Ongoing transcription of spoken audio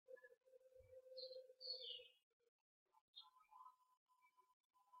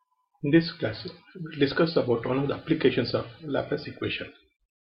In this class, we'll discuss about one of the applications of Laplace equation.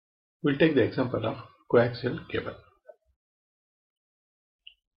 We'll take the example of coaxial cable.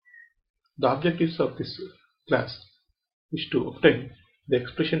 The objectives of this class is to obtain the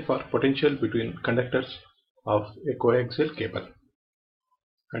expression for potential between conductors of a coaxial cable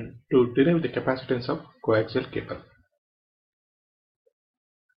and to derive the capacitance of coaxial cable.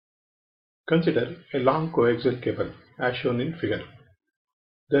 Consider a long coaxial cable as shown in figure.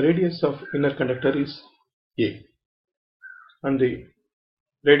 The radius of inner conductor is A and the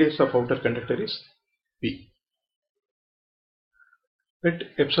radius of outer conductor is B. Let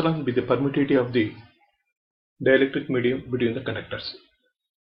epsilon be the permittivity of the dielectric medium between the conductors.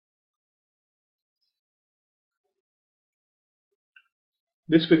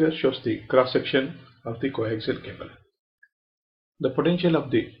 This figure shows the cross section of the coaxial cable. The potential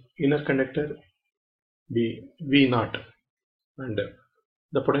of the inner conductor be V0 and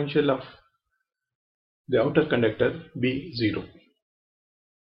the potential of the outer conductor be 0.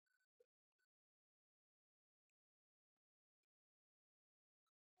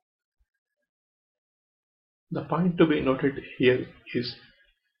 The point to be noted here is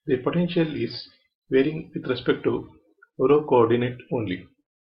the potential is varying with respect to rho coordinate only.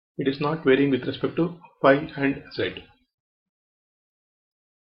 It is not varying with respect to phi and z.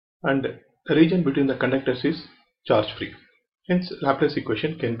 And the region between the conductors is charge free. Hence, Laplace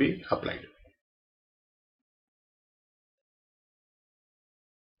equation can be applied.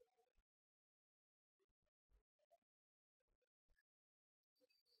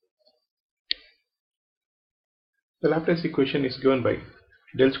 The Laplace equation is given by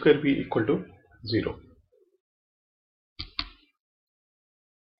del square B equal to 0.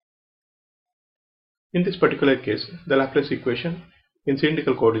 In this particular case, the Laplace equation in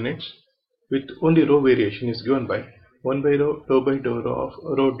cylindrical coordinates with only rho variation is given by 1 by rho dou by dou rho of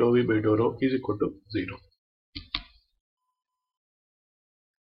rho dou v by dou rho is equal to 0.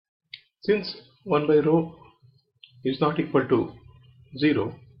 Since 1 by rho is not equal to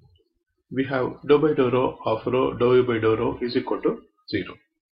 0, we have dou by dou rho of rho dou v by dou rho is equal to 0.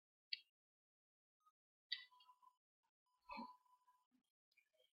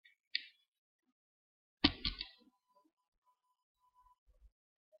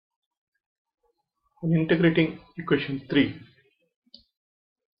 On integrating equation 3,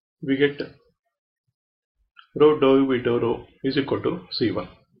 we get rho dou v by dou rho is equal to C1.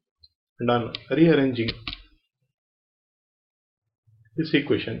 And on rearranging this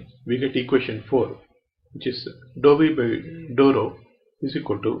equation, we get equation 4, which is dou v by dou rho is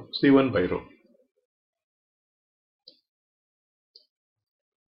equal to C1 by rho.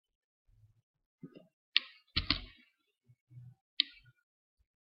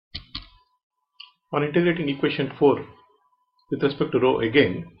 On integrating equation 4 with respect to rho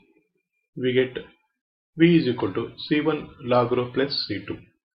again, we get V is equal to C1 log rho plus C2.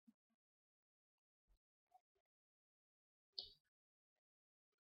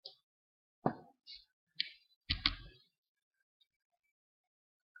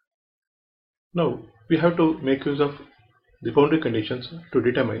 Now we have to make use of the boundary conditions to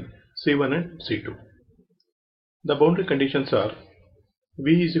determine C1 and C2. The boundary conditions are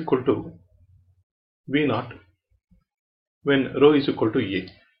V is equal to V0 when rho is equal to A.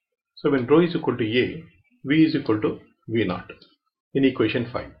 So when rho is equal to A, V is equal to V0 in equation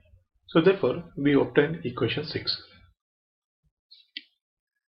 5. So therefore we obtain equation 6.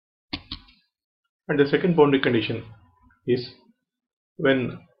 And the second boundary condition is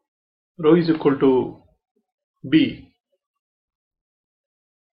when rho is equal to B,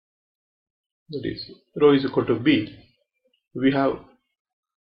 that is rho is equal to B, we have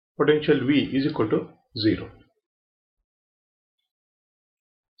potential V is equal to 0.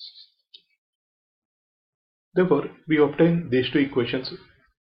 Therefore, we obtain these two equations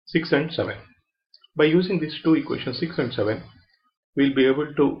 6 and 7. By using these two equations 6 and 7, we will be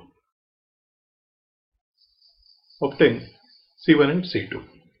able to obtain C1 and C2.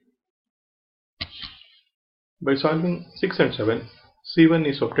 By solving 6 and 7, C1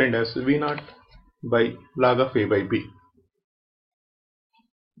 is obtained as V0 by log of A by B.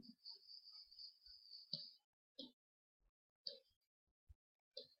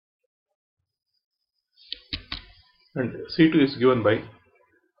 And C2 is given by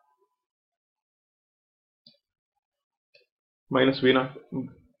minus V0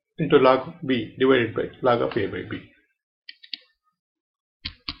 into log B divided by log of A by B.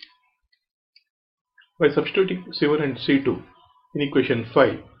 By substituting C1 and C2 in equation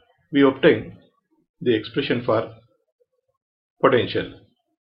 5, we obtain the expression for potential,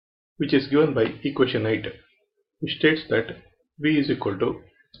 which is given by equation 8, which states that V is equal to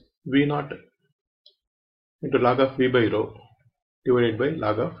V naught into log of V by rho divided by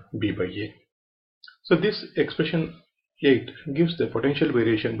log of B by A. So this expression 8 gives the potential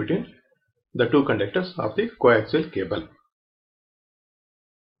variation between the two conductors of the coaxial cable.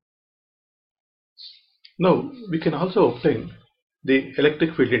 Now we can also obtain the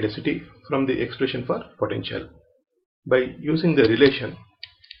electric field intensity from the expression for potential by using the relation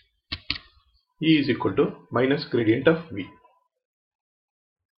E is equal to minus gradient of V.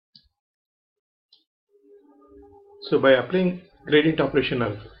 So by applying gradient operation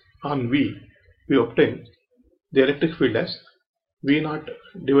on V, we obtain the electric field as V naught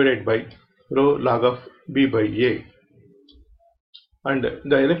divided by rho log of B by A, and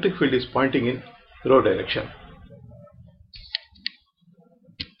the electric field is pointing in rho direction.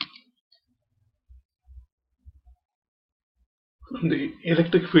 From the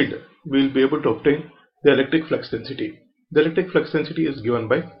electric field, we will be able to obtain the electric flux density. The electric flux density is given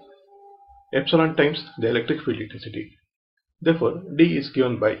by epsilon times the electric field intensity. Therefore, D is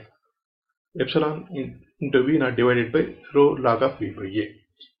given by epsilon into V naught divided by rho log of V by A.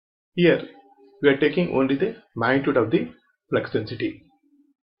 Here, we are taking only the magnitude of the flux density.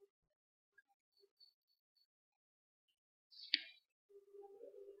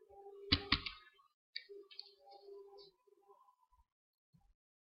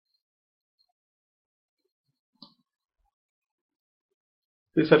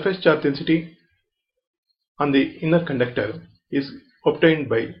 The surface charge density on the inner conductor is obtained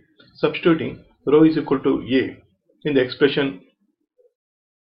by substituting rho is equal to A in the expression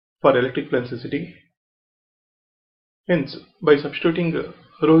for electric flux density. Hence, by substituting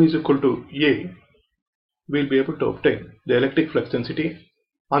rho is equal to A, we will be able to obtain the electric flux density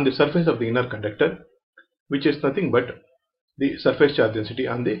on the surface of the inner conductor, which is nothing but the surface charge density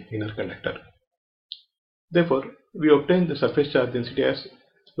on the inner conductor. Therefore, we obtain the surface charge density as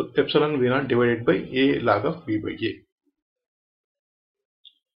epsilon V naught divided by A log of V by A.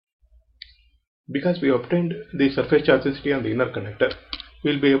 Because we obtained the surface charge density on the inner conductor,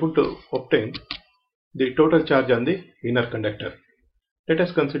 we will be able to obtain the total charge on the inner conductor. Let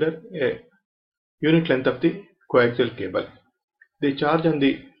us consider a unit length of the coaxial cable. The charge on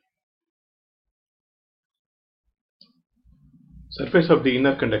the surface of the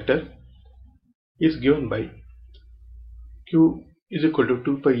inner conductor is given by Q is equal to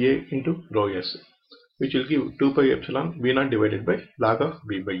 2 pi A into rho S, which will give 2 pi epsilon V naught divided by log of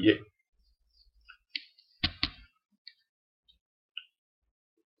B by A.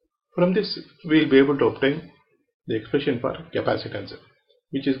 From this, we will be able to obtain the expression for capacitance,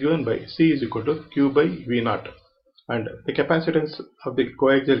 which is given by C is equal to Q by V naught, and the capacitance of the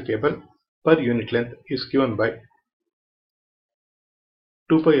coaxial cable per unit length is given by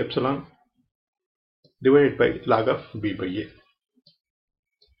 2 pi epsilon divided by log of B by A.